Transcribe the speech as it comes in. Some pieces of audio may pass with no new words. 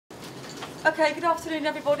Okay, good afternoon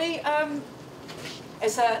everybody.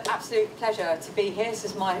 It's an absolute pleasure to be here. This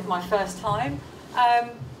is my first time.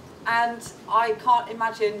 And I can't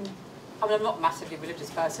imagine, I mean I'm not a massively religious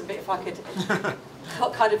person, but if I could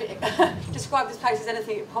kind of describe this place as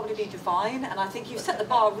anything, it would probably be divine. And I think you've set the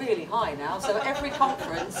bar really high now, so every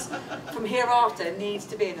conference from hereafter needs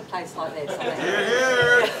to be in a place like this.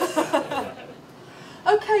 I think.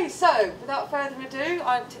 Okay, so without further ado,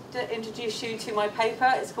 I'd introduce you to my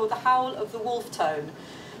paper. It's called The Howl of the Wolf Tone,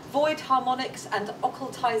 Void Harmonics and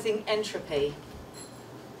Occultizing Entropy.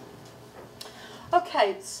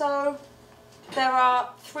 Okay, so there are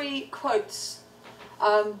three quotes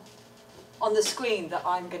on the screen that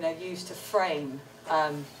I'm going to use to frame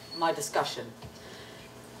my discussion.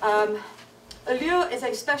 Allure is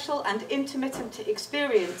a special and intermittent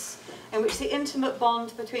experience in which the intimate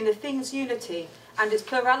bond between a thing's unity and its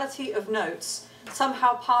plurality of notes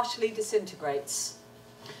somehow partially disintegrates.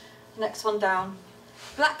 Next one down.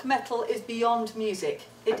 Black metal is beyond music.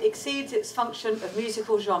 It exceeds its function of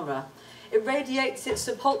musical genre. It radiates its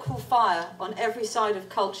sepulchral fire on every side of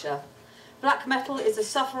culture. Black metal is a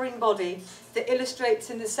suffering body that illustrates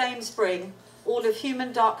in the same spring all of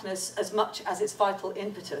human darkness as much as its vital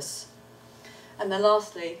impetus. And then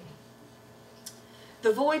lastly,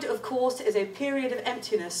 the void, of course, is a period of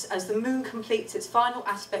emptiness as the moon completes its final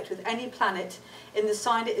aspect with any planet in the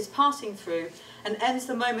sign it is passing through and ends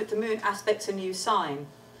the moment the moon aspects a new sign.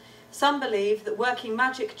 Some believe that working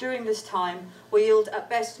magic during this time will yield at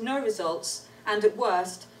best no results and at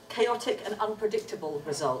worst chaotic and unpredictable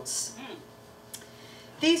results.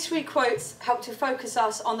 These three quotes help to focus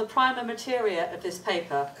us on the primer materia of this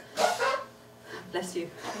paper. Bless you.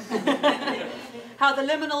 How the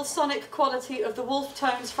liminal sonic quality of the wolf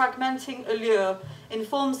tone's fragmenting allure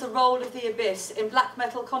informs the role of the abyss in black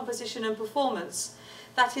metal composition and performance,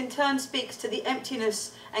 that in turn speaks to the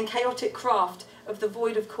emptiness and chaotic craft of the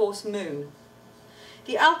void of course moon.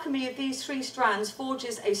 The alchemy of these three strands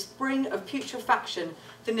forges a spring of putrefaction,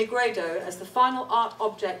 the nigredo, as the final art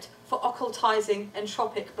object for occultizing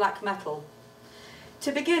entropic black metal.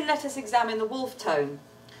 To begin, let us examine the wolf tone.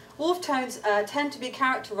 Wolf tones tend to be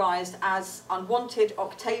characterised as unwanted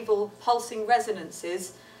octaval pulsing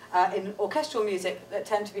resonances in orchestral music that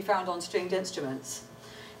tend to be found on stringed instruments.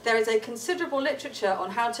 There is a considerable literature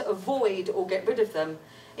on how to avoid or get rid of them,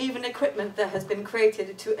 even equipment that has been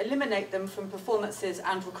created to eliminate them from performances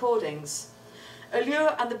and recordings.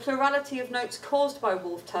 Allure and the plurality of notes caused by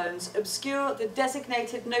wolf tones obscure the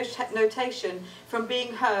designated notation from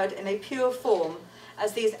being heard in a pure form,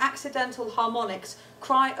 as these accidental harmonics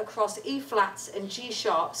cry across E-flats and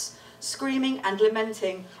G-sharps, screaming and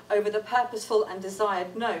lamenting over the purposeful and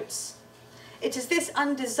desired notes. It is this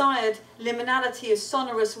undesired liminality of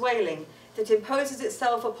sonorous wailing that imposes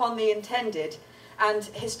itself upon the intended, and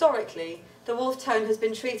historically, the wolf tone has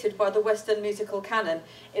been treated by the Western musical canon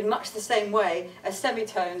in much the same way as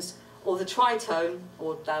semitones or the tritone,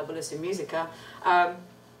 or Diabolus in Musica,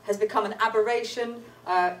 has become an aberration.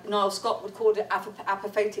 Niall Scott would call it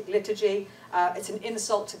apophatic liturgy. It's an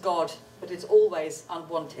insult to God, but it's always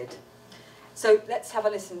unwanted. So let's have a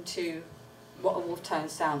listen to what a wolf tone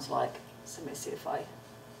sounds like. So let me see if I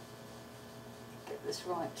get this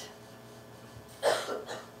right.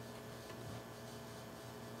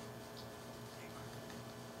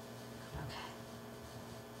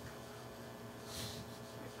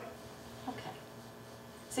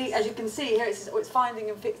 See, as you can see here, it's finding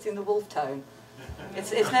and fixing the wolf tone.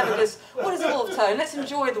 It's never just, what is a wolf tone? Let's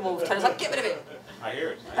enjoy the wolf tone. It's like, get rid of it. I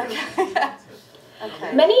hear it. Okay.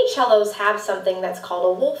 Okay. Many cellos have something that's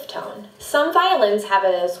called a wolf tone. Some violins have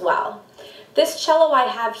it as well. This cello I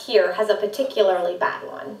have here has a particularly bad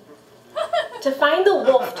one. To find the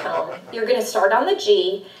wolf tone, you're going to start on the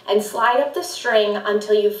G and slide up the string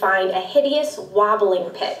until you find a hideous wobbling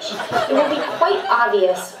pitch. It will be quite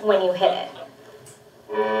obvious when you hit it.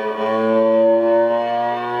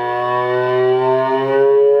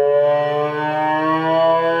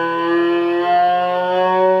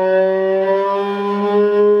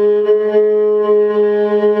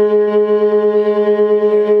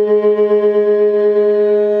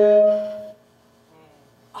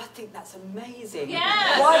 I think that's amazing.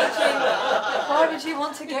 Yes. Why would you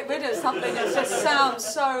want to get rid of something that just sounds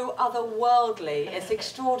so otherworldly? It's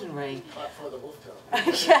extraordinary. For the wolf tone.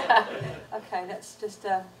 Yeah. Okay, let's just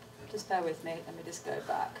bear with me. Let me just go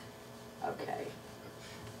back. Okay.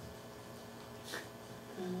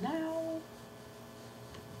 Now.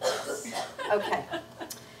 Okay.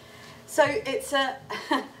 So it's an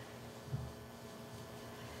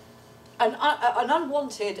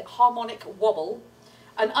unwanted harmonic wobble,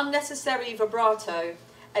 an unnecessary vibrato,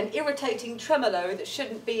 an irritating tremolo that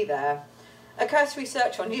shouldn't be there, A cursory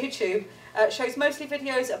search on YouTube shows mostly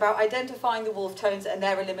videos about identifying the wolf tones and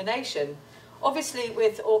their elimination. Obviously,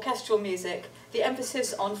 with orchestral music, the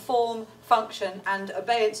emphasis on form, function, and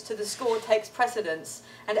abeyance to the score takes precedence,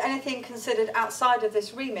 and anything considered outside of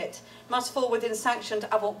this remit must fall within sanctioned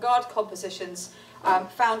avant-garde compositions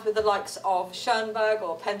found with the likes of Schoenberg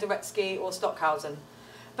or Penderecki or Stockhausen.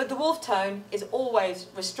 But the wolf tone is always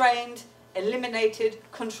restrained, eliminated,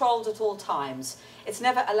 controlled at all times. It's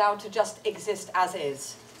never allowed to just exist as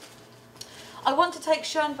is. I want to take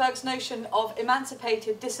Schoenberg's notion of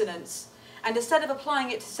emancipated dissonance, and instead of applying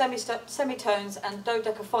it to semitones and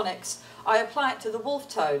dodecaphonics, I apply it to the wolf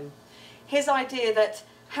tone. His idea that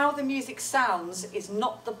how the music sounds is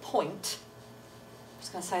not the point. I'm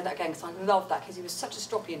just going to say that again because I love that, because he was such a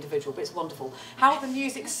stroppy individual, but it's wonderful. How the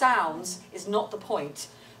music sounds is not the point.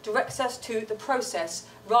 Directs us to the process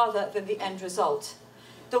rather than the end result.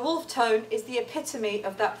 The wolf tone is the epitome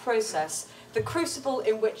of that process, the crucible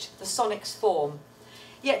in which the sonics form.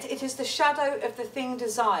 Yet it is the shadow of the thing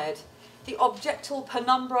desired, the objectal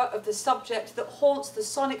penumbra of the subject that haunts the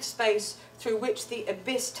sonic space through which the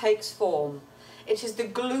abyss takes form. It is the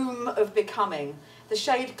gloom of becoming, the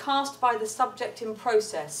shade cast by the subject in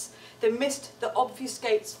process, the mist that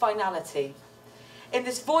obfuscates finality. In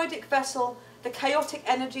this voidic vessel, the chaotic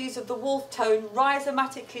energies of the wolf tone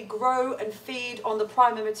rhizomatically grow and feed on the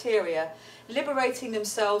prima materia, liberating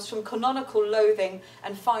themselves from canonical loathing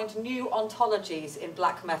and find new ontologies in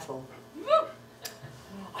black metal.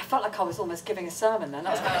 I felt like I was almost giving a sermon then.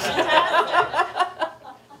 That was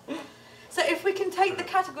So if we can take the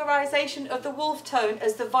categorization of the wolf tone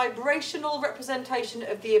as the vibrational representation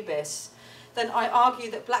of the abyss, then I argue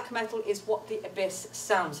that black metal is what the abyss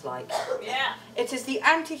sounds like. Yeah. It is the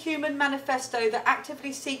anti-human manifesto that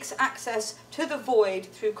actively seeks access to the void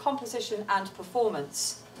through composition and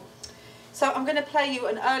performance. So I'm going to play you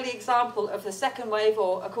an early example of the second wave,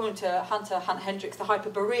 or according to Hunter Hunt Hendricks, the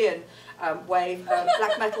Hyperborean wave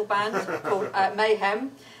black metal band called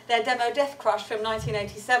Mayhem. Their demo Death Crush from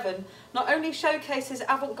 1987 not only showcases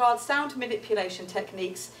avant-garde sound manipulation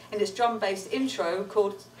techniques in its drum-based intro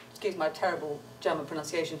called, excuse my terrible German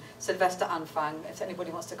pronunciation, Sylvester Anfang. If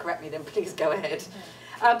anybody wants to correct me, then please go ahead.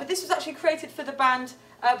 But this was actually created for the band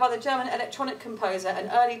by the German electronic composer and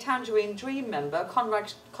early Tangerine Dream member,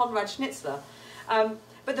 Konrad Schnitzler.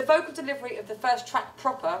 But the vocal delivery of the first track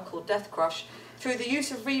proper, called Death Crush, through the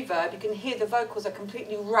use of reverb, you can hear the vocals are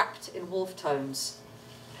completely wrapped in wolf tones.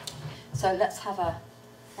 So let's have a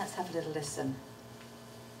little listen.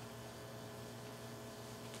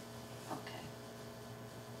 Okay.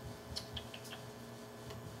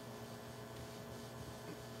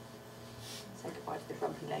 Say goodbye to the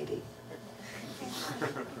grumpy lady.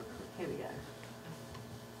 Here we go.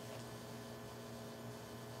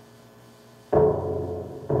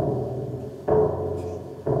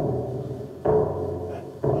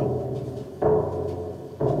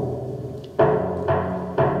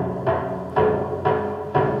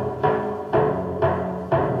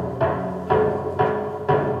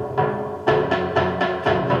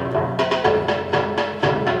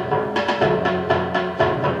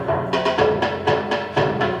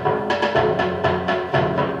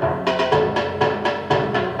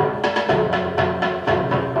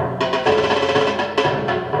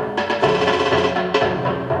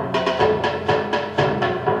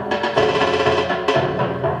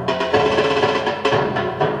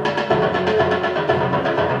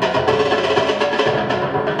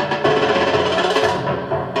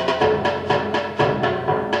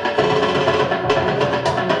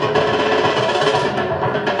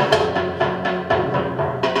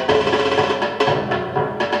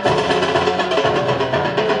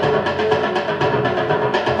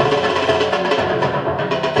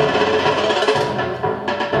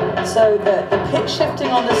 So the pitch shifting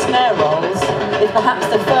on the snare rolls is perhaps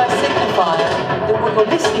the first signifier that what you're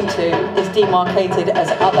listening to is demarcated as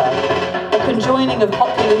other, a conjoining of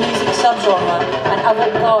popular music subgenre and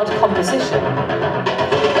avant-garde composition.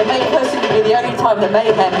 It may personally be the only time that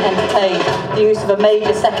Mayhem entertained the use of a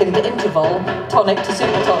major second interval, tonic to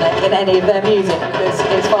supertonic, in any of their music, because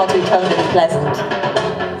it's far too tonally pleasant.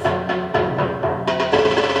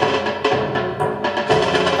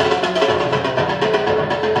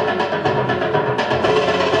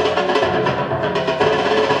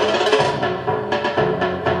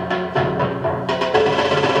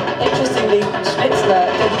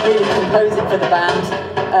 Compose it for the band.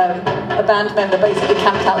 A band member basically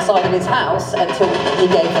camped outside of his house until he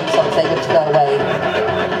gave them something to go away.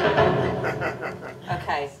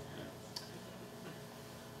 Okay.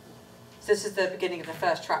 So this is the beginning of the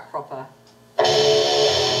first track proper.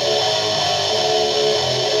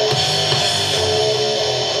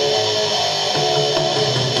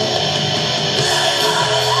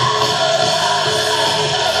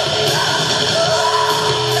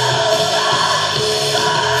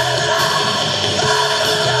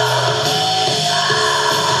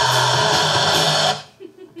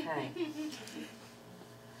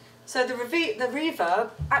 So the reverb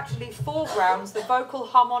actually foregrounds the vocal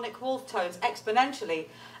harmonic wolf tones exponentially,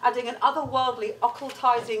 adding an otherworldly,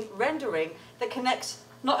 occultizing rendering that connects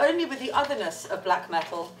not only with the otherness of black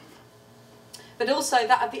metal, but also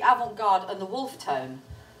that of the avant-garde and the wolf tone.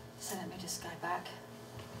 So let me just go back.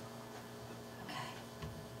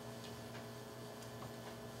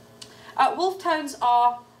 Okay. Wolf tones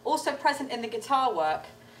are also present in the guitar work.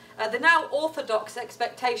 The now orthodox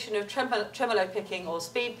expectation of tremolo picking or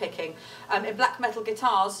speed picking in black metal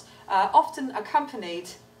guitars, often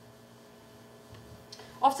accompanied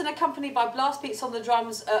by blast beats on the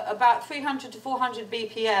drums about 300 to 400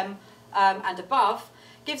 BPM and above,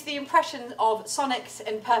 gives the impression of sonics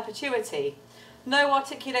in perpetuity. No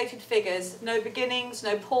articulated figures, no beginnings,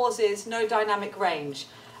 no pauses, no dynamic range.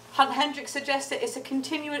 Hendrix suggests that it's a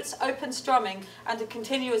continuous open strumming and a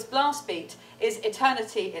continuous blast beat is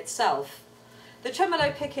eternity itself. The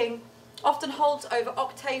tremolo picking often holds over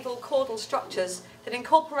octaval chordal structures that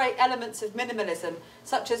incorporate elements of minimalism,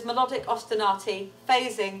 such as melodic ostinati,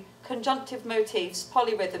 phasing, conjunctive motifs,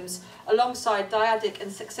 polyrhythms, alongside dyadic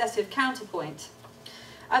and successive counterpoint.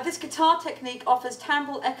 This guitar technique offers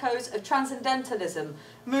timbral echoes of transcendentalism,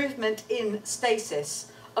 movement in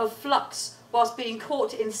stasis, of flux, whilst being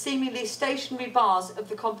caught in seemingly stationary bars of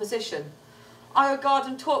the composition. Iogard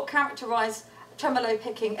and Torque characterise tremolo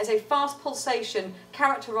picking as a fast pulsation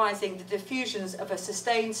characterising the diffusions of a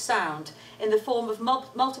sustained sound in the form of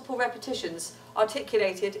multiple repetitions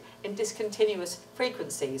articulated in discontinuous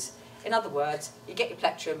frequencies. In other words, you get your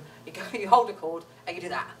plectrum, you hold a chord, and you do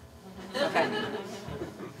that. Okay.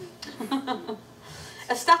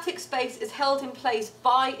 A static space is held in place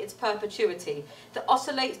by its perpetuity that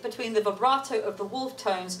oscillates between the vibrato of the wolf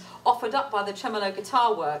tones offered up by the tremolo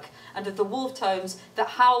guitar work and of the wolf tones that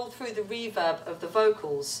howl through the reverb of the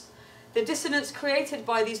vocals. The dissonance created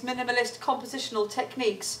by these minimalist compositional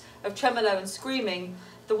techniques of tremolo and screaming,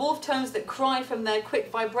 the wolf tones that cry from their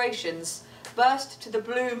quick vibrations, burst to the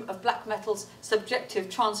bloom of black metal's subjective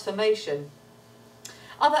transformation.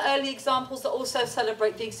 Other early examples that also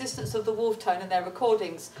celebrate the existence of the wolf tone in their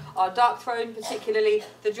recordings are Dark Throne, particularly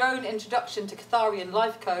the drone introduction to Catharian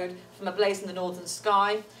life code from A Blaze in the Northern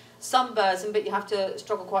Sky, Sunbursum, but you have to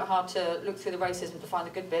struggle quite hard to look through the racism to find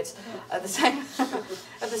the good bits, of the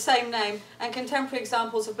same name, and contemporary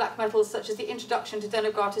examples of black metal such as the introduction to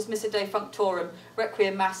Denigrata's Missa Dei Functorum,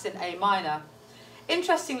 Requiem Mass in A minor.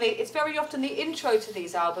 Interestingly, it's very often the intro to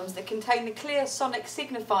these albums that contain the clear sonic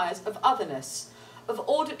signifiers of otherness, of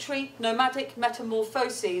auditory, nomadic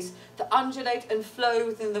metamorphoses that undulate and flow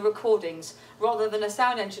within the recordings, rather than a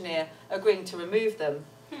sound engineer agreeing to remove them.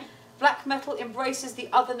 Black metal embraces the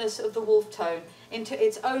otherness of the wolf tone into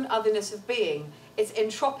its own otherness of being, its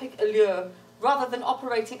entropic allure. Rather than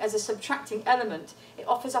operating as a subtracting element, it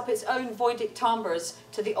offers up its own voidic timbres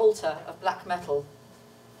to the altar of black metal.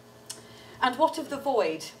 And what of the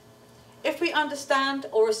void? If we understand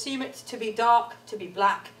or assume it to be dark, to be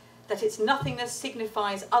black, that its nothingness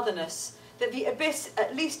signifies otherness, that the abyss,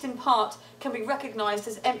 at least in part, can be recognised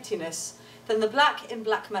as emptiness, then the black in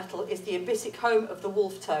black metal is the abyssic home of the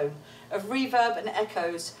wolf tone, of reverb and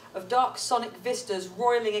echoes, of dark sonic vistas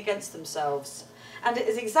roiling against themselves. And it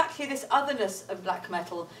is exactly this otherness of black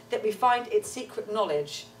metal that we find its secret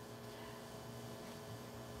knowledge.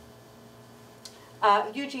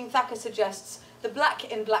 Eugene Thacker suggests the black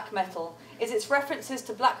in black metal is its references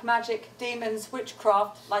to black magic, demons,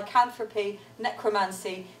 witchcraft, lycanthropy,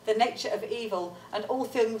 necromancy, the nature of evil, and all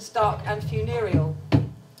things dark and funereal.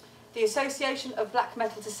 The association of black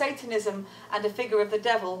metal to Satanism and a figure of the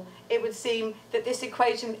devil, it would seem that this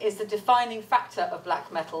equation is the defining factor of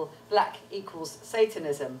black metal. Black equals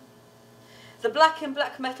Satanism. The black in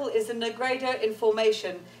black metal is the negredo in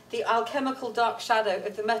formation, the alchemical dark shadow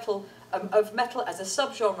of the metal as a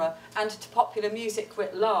subgenre and to popular music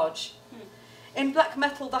writ large. In black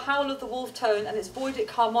metal, the howl of the wolf tone and its voidic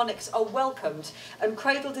harmonics are welcomed and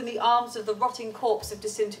cradled in the arms of the rotting corpse of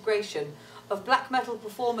disintegration, of black metal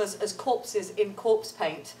performers as corpses in corpse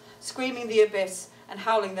paint, screaming the abyss and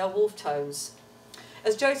howling their wolf tones.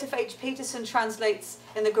 As Joseph H. Peterson translates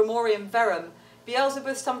in the Grimorium Verum,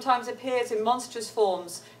 Beelzebub sometimes appears in monstrous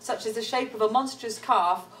forms, such as the shape of a monstrous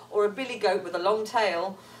calf or a billy goat with a long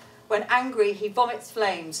tail. When angry, he vomits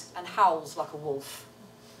flames and howls like a wolf.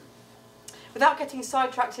 Without getting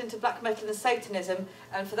sidetracked into black metal and Satanism,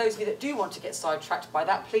 and for those of you that do want to get sidetracked by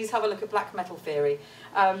that, please have a look at black metal theory.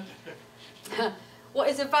 What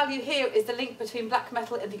is of value here is the link between black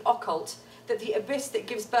metal and the occult, that the abyss that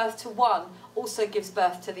gives birth to one also gives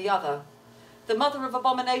birth to the other. The mother of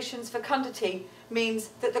abominations fecundity means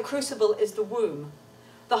that the crucible is the womb.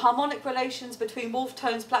 The harmonic relations between wolf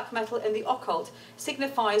tones, black metal and the occult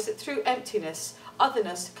signifies that through emptiness,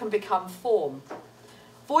 otherness can become form.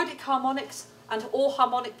 Voidic harmonics and all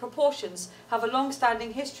harmonic proportions have a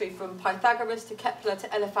long-standing history from Pythagoras to Kepler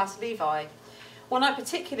to Eliphas Levi. One I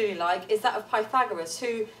particularly like is that of Pythagoras,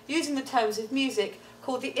 who, using the terms of music,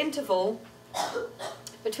 called the interval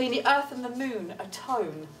between the earth and the moon a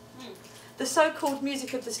tone. The so-called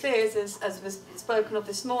music of the spheres, as was spoken of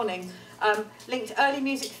this morning, linked early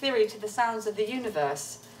music theory to the sounds of the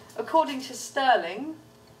universe. According to Stirling,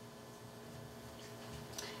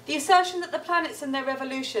 the assertion that the planets and their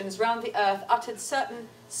revolutions round the Earth uttered certain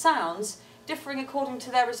sounds, differing according to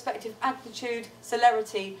their respective altitude,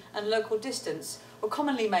 celerity and local distance, were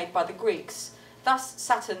commonly made by the Greeks. Thus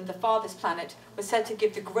Saturn, the farthest planet, was said to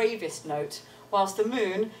give the gravest note, whilst the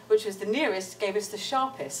Moon, which was the nearest, gave us the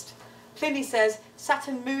sharpest. Pliny says,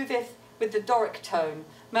 Saturn moveth with the Doric tone,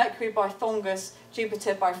 Mercury by Thongus,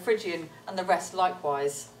 Jupiter by Phrygian, and the rest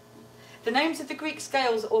likewise. The names of the Greek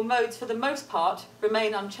scales or modes for the most part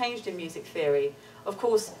remain unchanged in music theory. Of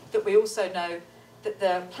course, that we also know that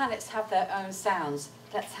the planets have their own sounds.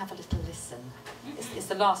 Let's have a little listen. It's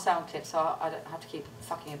the last sound clip, so I don't have to keep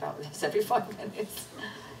fucking about with this every 5 minutes.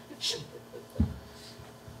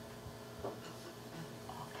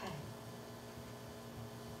 Okay.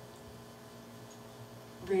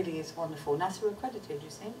 Really is wonderful. NASA accredited, you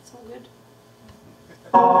see? It's all good.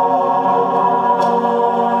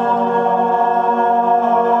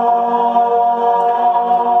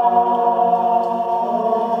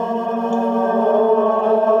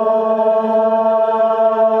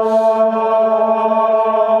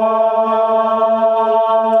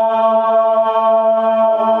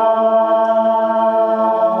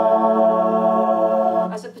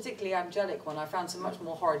 That's a particularly angelic one. I found some much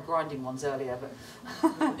more horrid grinding ones earlier, but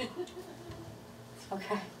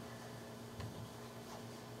okay.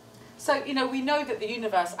 So, you know, we know that the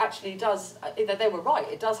universe actually does, that they were right,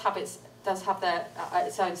 it does have its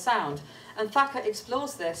own sound. And Thacker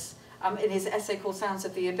explores this in his essay called Sounds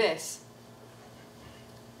of the Abyss.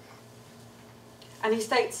 And he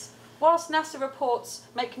states, whilst NASA reports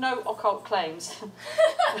make no occult claims,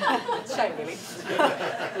 shame really,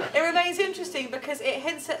 it remains interesting because it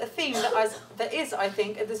hints at a theme that is, I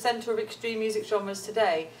think, at the centre of extreme music genres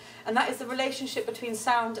today, and that is the relationship between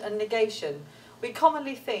sound and negation. We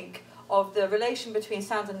commonly think of the relation between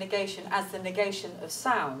sound and negation as the negation of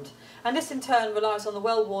sound. And this in turn relies on the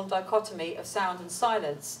well-worn dichotomy of sound and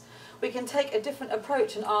silence. We can take a different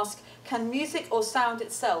approach and ask, can music or sound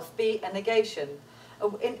itself be a negation?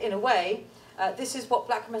 In a way, this is what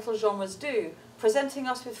black metal genres do, presenting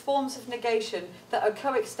us with forms of negation that are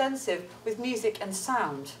coextensive with music and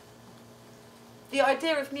sound. The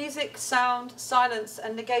idea of music, sound, silence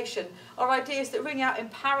and negation are ideas that ring out in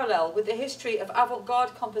parallel with the history of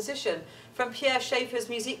avant-garde composition, from Pierre Schaeffer's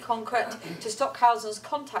Musik concrète to Stockhausen's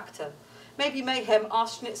Contacte. Maybe Mayhem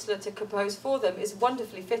asked Schnitzler to compose for them is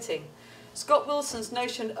wonderfully fitting. Scott Wilson's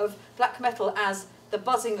notion of black metal as the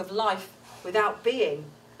buzzing of life without being,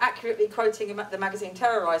 accurately quoting the magazine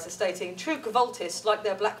Terrorizer, stating, true Cavoltists like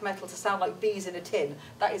their black metal to sound like bees in a tin.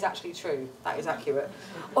 That is actually true. That is accurate.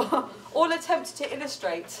 All attempt to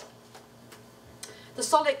illustrate the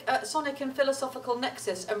sonic and philosophical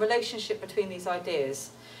nexus and relationship between these ideas.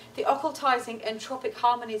 The occultizing entropic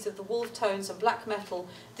harmonies of the wolf tones and black metal,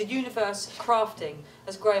 the universe crafting,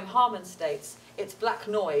 as Graham Harman states, it's black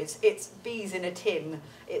noise, it's bees in a tin,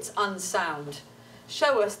 it's unsound,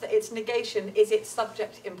 show us that its negation is its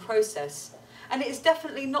subject in process. And it is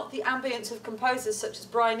definitely not the ambience of composers such as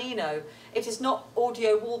Brian Eno. It is not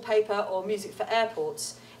audio wallpaper or music for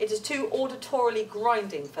airports. It is too auditorily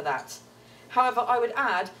grinding for that. However, I would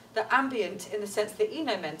add that ambient, in the sense that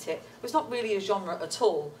Eno meant it, was not really a genre at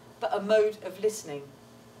all, but a mode of listening.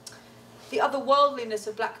 The otherworldliness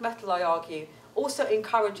of black metal, I argue, also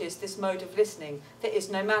encourages this mode of listening that is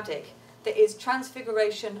nomadic, that is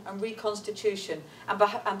transfiguration and reconstitution, and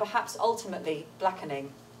perhaps ultimately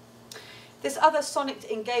blackening. This other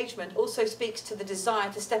sonic engagement also speaks to the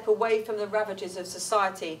desire to step away from the ravages of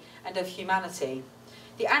society and of humanity.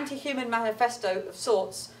 The anti-human manifesto of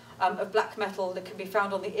sorts of black metal that can be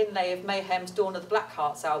found on the inlay of Mayhem's Dawn of the Black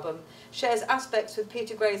Hearts album shares aspects with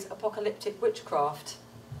Peter Gray's apocalyptic witchcraft.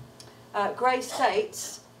 Gray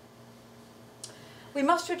states, we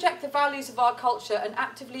must reject the values of our culture and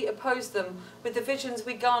actively oppose them with the visions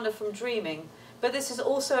we garner from dreaming. But this is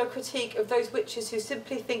also a critique of those witches who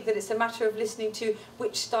simply think that it's a matter of listening to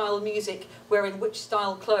witch-style music, wearing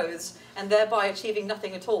witch-style clothes, and thereby achieving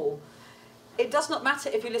nothing at all. It does not matter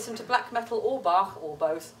if you listen to black metal or Bach, or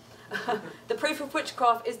both. The proof of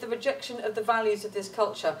witchcraft is the rejection of the values of this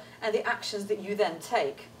culture and the actions that you then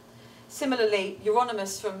take. Similarly,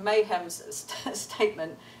 Euronymous from Mayhem's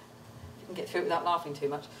statement, if you can get through it without laughing too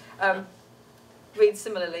much, reads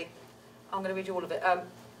similarly. I'm going to read you all of it.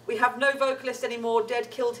 We have no vocalist anymore. Dead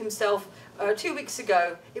killed himself 2 weeks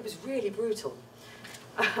ago. It was really brutal.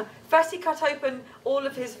 First he cut open all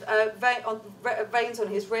of his veins on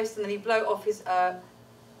his wrist, and then he blew off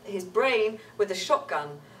his brain with a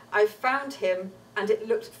shotgun. I found him and it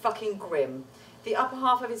looked fucking grim. The upper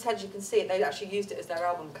half of his head, you can see it, they actually used it as their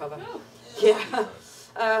album cover. Oh.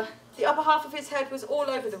 Yeah. The upper half of his head was all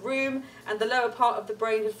over the room, and the lower part of the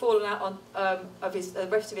brain had fallen out on the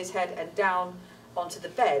rest of his head and down onto the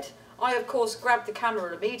bed. I, of course, grabbed the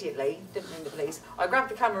camera immediately, didn't ring the police, I grabbed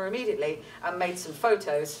the camera immediately and made some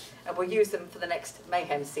photos, and we'll use them for the next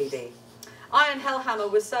Mayhem CD. I and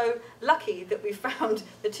Hellhammer were so lucky that we found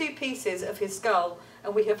the 2 pieces of his skull,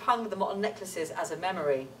 and we have hung them on necklaces as a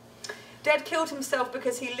memory. Dead killed himself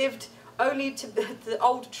because he lived only to the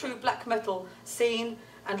old true black metal scene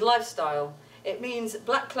and lifestyle. It means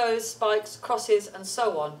black clothes, spikes, crosses and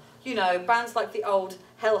so on. You know, bands like the old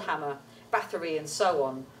Hellhammer, Bathory and so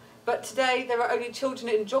on. But today there are only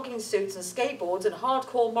children in jogging suits and skateboards and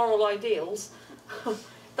hardcore moral ideals.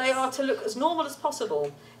 They are to look as normal as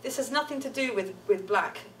possible. This has nothing to do with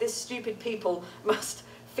black. This stupid people must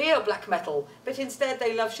fear black metal, but instead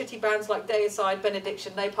they love shitty bands like Deicide,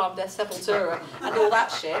 Benediction, Napalm Death, Sepultura and all that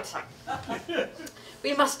shit.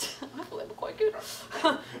 We must, I thought they were quite good.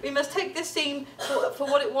 We must take this scene for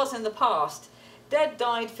what it was in the past. Dead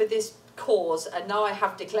died for this cause, and now I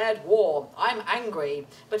have declared war. I'm angry,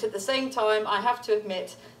 but at the same time I have to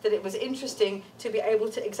admit that it was interesting to be able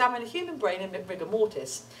to examine a human brain in rigor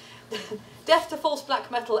mortis. Death to false black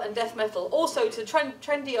metal and death metal, also to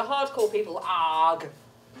trendier hardcore people, arg.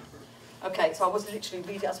 Okay, so I was literally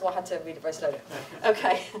reading, that's why I had to read it very slowly.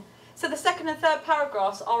 Okay, so the second and third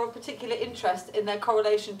paragraphs are of particular interest in their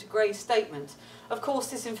correlation to Gray's statement. Of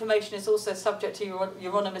course, this information is also subject to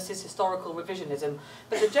Euronymous' historical revisionism,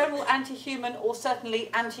 but the general anti-human or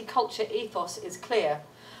certainly anti-culture ethos is clear.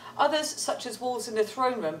 Others, such as Wolves in the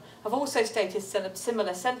Throne Room, have also stated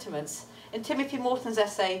similar sentiments. In Timothy Morton's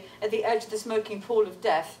essay, At the Edge of the Smoking Pool of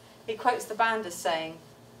Death, he quotes the band as saying,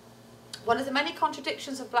 "One of the many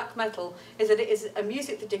contradictions of black metal is that it is a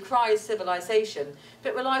music that decries civilization,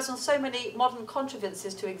 but relies on so many modern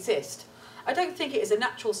contrivances to exist. I don't think it is a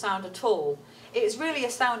natural sound at all. It is really a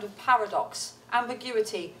sound of paradox,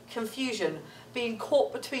 ambiguity, confusion, being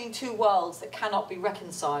caught between 2 worlds that cannot be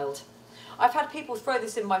reconciled. I've had people throw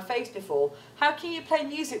this in my face before. How can you play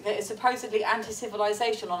music that is supposedly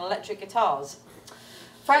anti-civilization on electric guitars?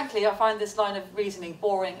 Frankly, I find this line of reasoning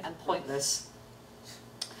boring and pointless.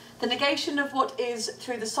 The negation of what is,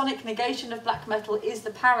 through the sonic negation of black metal, is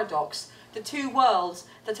the paradox, the 2 worlds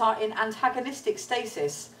that are in antagonistic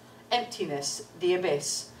stasis, emptiness, the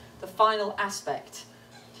abyss, the final aspect.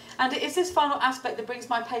 And it is this final aspect that brings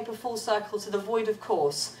my paper full circle to the void of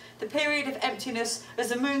course, the period of emptiness as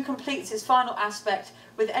the moon completes its final aspect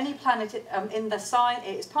with any planet in the sign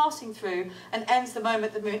it is passing through, and ends the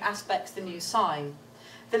moment the moon aspects the new sign.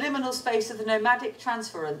 The liminal space of the nomadic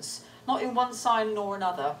transference, not in one sign nor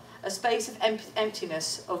another, a space of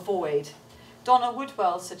emptiness, of void. Donna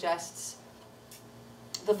Woodwell suggests,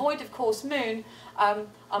 the void of course moon are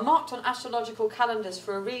marked on astrological calendars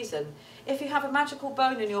for a reason. If you have a magical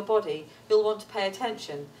bone in your body, you'll want to pay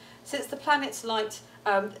attention. Since the planet's light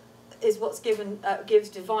is what's gives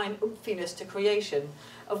divine oomphiness to creation,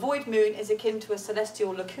 a void moon is akin to a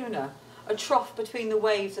celestial lacuna, a trough between the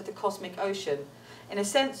waves of the cosmic ocean. In a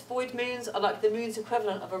sense, void moons are like the moon's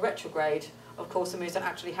equivalent of a retrograde. Of course, the moons don't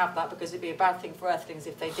actually have that because it'd be a bad thing for Earthlings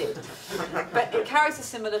if they did. But it carries a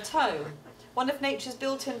similar tone, one of nature's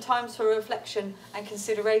built-in times for reflection and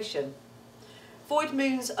consideration. Void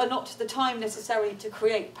moons are not the time necessary to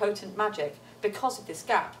create potent magic because of this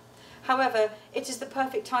gap. However, it is the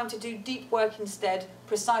perfect time to do deep work instead,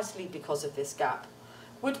 precisely because of this gap.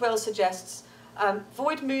 Woodwell suggests,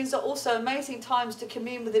 void moons are also amazing times to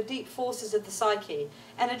commune with the deep forces of the psyche.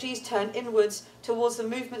 Energies turn inwards towards the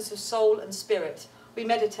movements of soul and spirit. We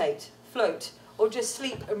meditate, float, or just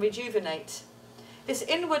sleep and rejuvenate. This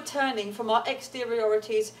inward turning from our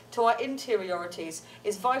exteriorities to our interiorities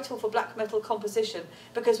is vital for black metal composition,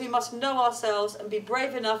 because we must know ourselves and be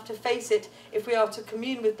brave enough to face it if we are to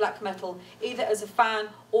commune with black metal, either as a fan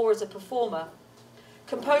or as a performer.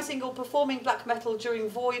 Composing or performing black metal during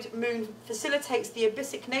void moon facilitates the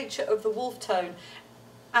abyssic nature of the wolf tone,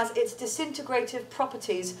 as its disintegrative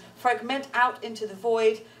properties fragment out into the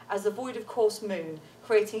void as the void of course moon,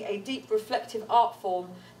 creating a deep reflective art form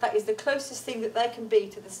that is the closest thing that they can be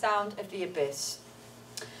to the sound of the abyss.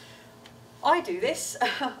 I do this.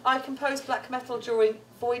 I compose black metal during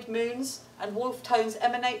void moons, and wolf tones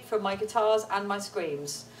emanate from my guitars and my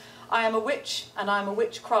screams. I am a witch, and I am a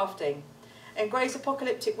witch crafting. In Gray's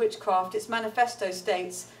Apocalyptic Witchcraft, its manifesto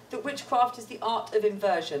states that witchcraft is the art of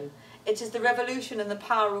inversion. It is the revolution and the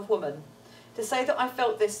power of woman. To say that I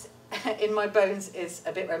felt this in my bones is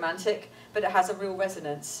a bit romantic, but it has a real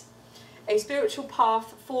resonance. A spiritual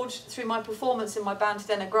path forged through my performance in my band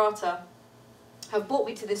Denigrata have brought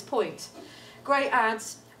me to this point. Gray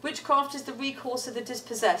adds, witchcraft is the recourse of the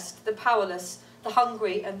dispossessed, the powerless, the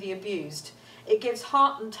hungry and the abused. It gives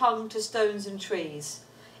heart and tongue to stones and trees.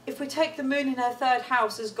 If we take the moon in her third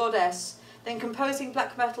house as goddess, then composing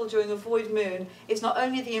black metal during a void moon is not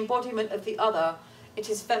only the embodiment of the other, it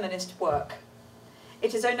is feminist work.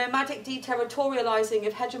 It is a nomadic deterritorialising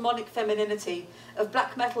of hegemonic femininity, of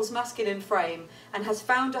black metal's masculine frame, and has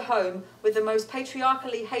found a home with the most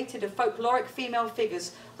patriarchally hated of folkloric female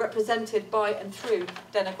figures represented by and through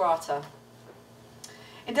Denigrata.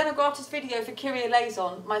 In Denigrata's video for Kyrie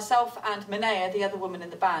Eleison, myself and Minea, the other woman in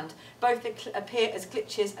the band, both appear as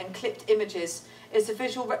glitches and clipped images as a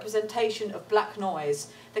visual representation of black noise,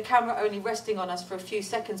 the camera only resting on us for a few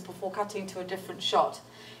seconds before cutting to a different shot.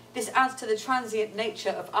 This adds to the transient nature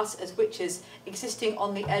of us as witches existing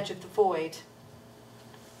on the edge of the void.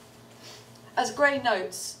 As Gray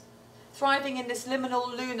notes, thriving in this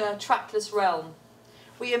liminal, lunar, trackless realm,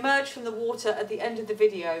 we emerge from the water at the end of the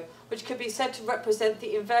video, which could be said to represent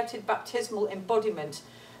the inverted baptismal embodiment,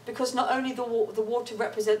 because not only the water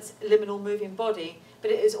represents a liminal moving body,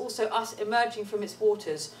 but it is also us emerging from its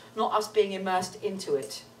waters, not us being immersed into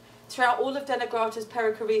it. Throughout all of Denigrata's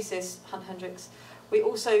perichoresis, Hunt Hendricks, we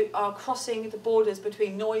also are crossing the borders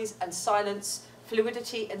between noise and silence,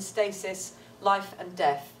 fluidity and stasis, life and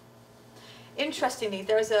death. Interestingly,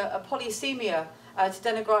 there is a polysemia to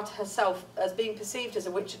Denigrata herself as being perceived as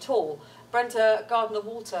a witch at all. Brenda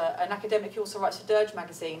Gardner-Walter, an academic who also writes for Dirge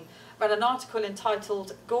magazine, ran an article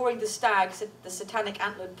entitled Goring the Stag, the Satanic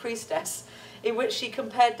Antlered Priestess, in which she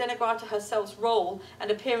compared Denigrata herself's role and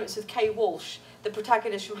appearance with Kay Walsh, the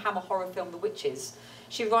protagonist from Hammer horror film The Witches.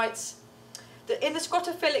 She writes, that in the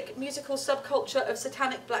scrotophilic musical subculture of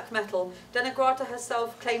satanic black metal, Denigrata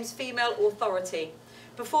herself claims female authority.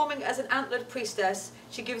 Performing as an antlered priestess,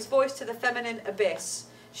 she gives voice to the feminine abyss.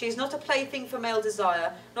 She is not a plaything for male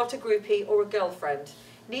desire, not a groupie or a girlfriend.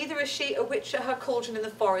 Neither is she a witch at her cauldron in the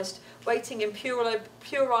forest, waiting in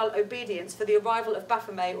puerile obedience for the arrival of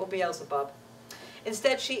Baphomet or Beelzebub.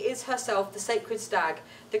 Instead, she is herself the sacred stag,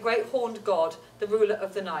 the great horned god, the ruler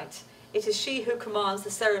of the night. It is she who commands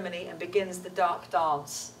the ceremony and begins the dark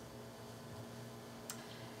dance.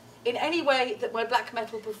 In any way that my black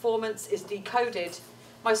metal performance is decoded,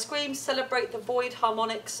 my screams celebrate the void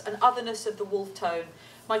harmonics and otherness of the wolf tone.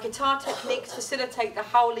 My guitar techniques facilitate the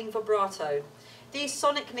howling vibrato. These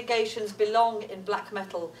sonic negations belong in black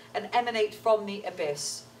metal and emanate from the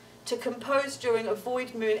abyss. To compose during a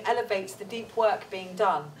void moon elevates the deep work being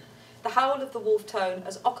done. The howl of the wolf tone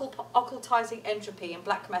as occultizing entropy in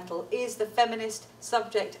black metal is the feminist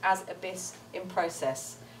subject as abyss in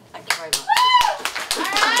process. Thank you very much. All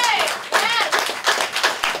right. Yes.